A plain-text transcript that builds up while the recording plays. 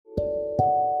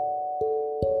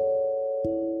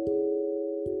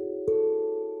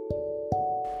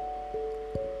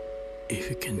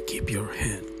you can keep your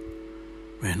head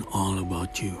when all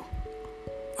about you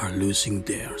are losing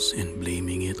theirs and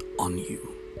blaming it on you.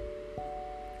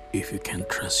 If you can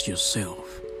trust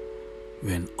yourself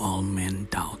when all men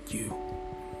doubt you,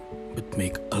 but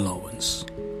make allowance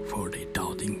for their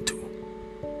doubting too.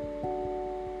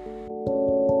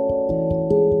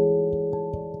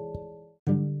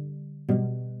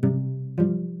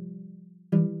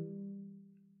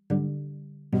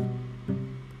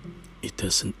 It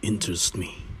doesn't interest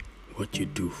me what you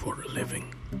do for a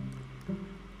living.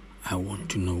 I want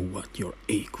to know what you're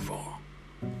ache for.